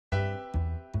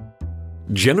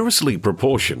Generously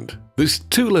proportioned, this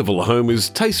two-level home is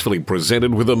tastefully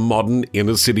presented with a modern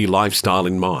inner-city lifestyle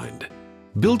in mind.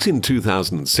 Built in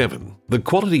 2007, the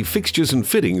quality fixtures and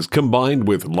fittings combined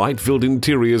with light-filled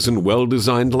interiors and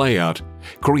well-designed layout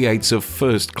creates a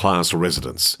first-class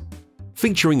residence.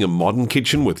 Featuring a modern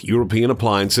kitchen with European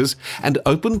appliances and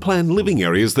open-plan living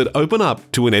areas that open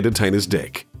up to an entertainer's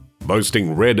deck.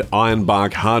 Boasting red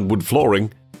ironbark hardwood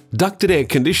flooring, ducted air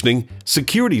conditioning,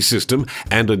 security system,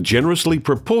 and a generously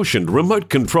proportioned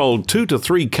remote-controlled 2 to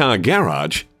 3 car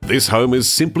garage, this home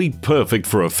is simply perfect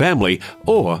for a family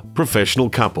or professional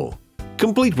couple.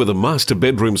 Complete with a master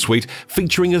bedroom suite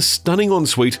featuring a stunning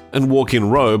ensuite and walk-in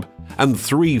robe, and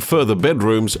 3 further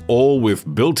bedrooms, all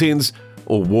with built-ins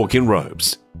or walk-in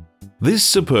robes. This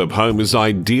superb home is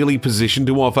ideally positioned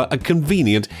to offer a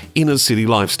convenient inner-city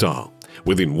lifestyle,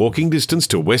 within walking distance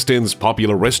to West End's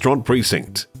popular restaurant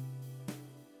precinct.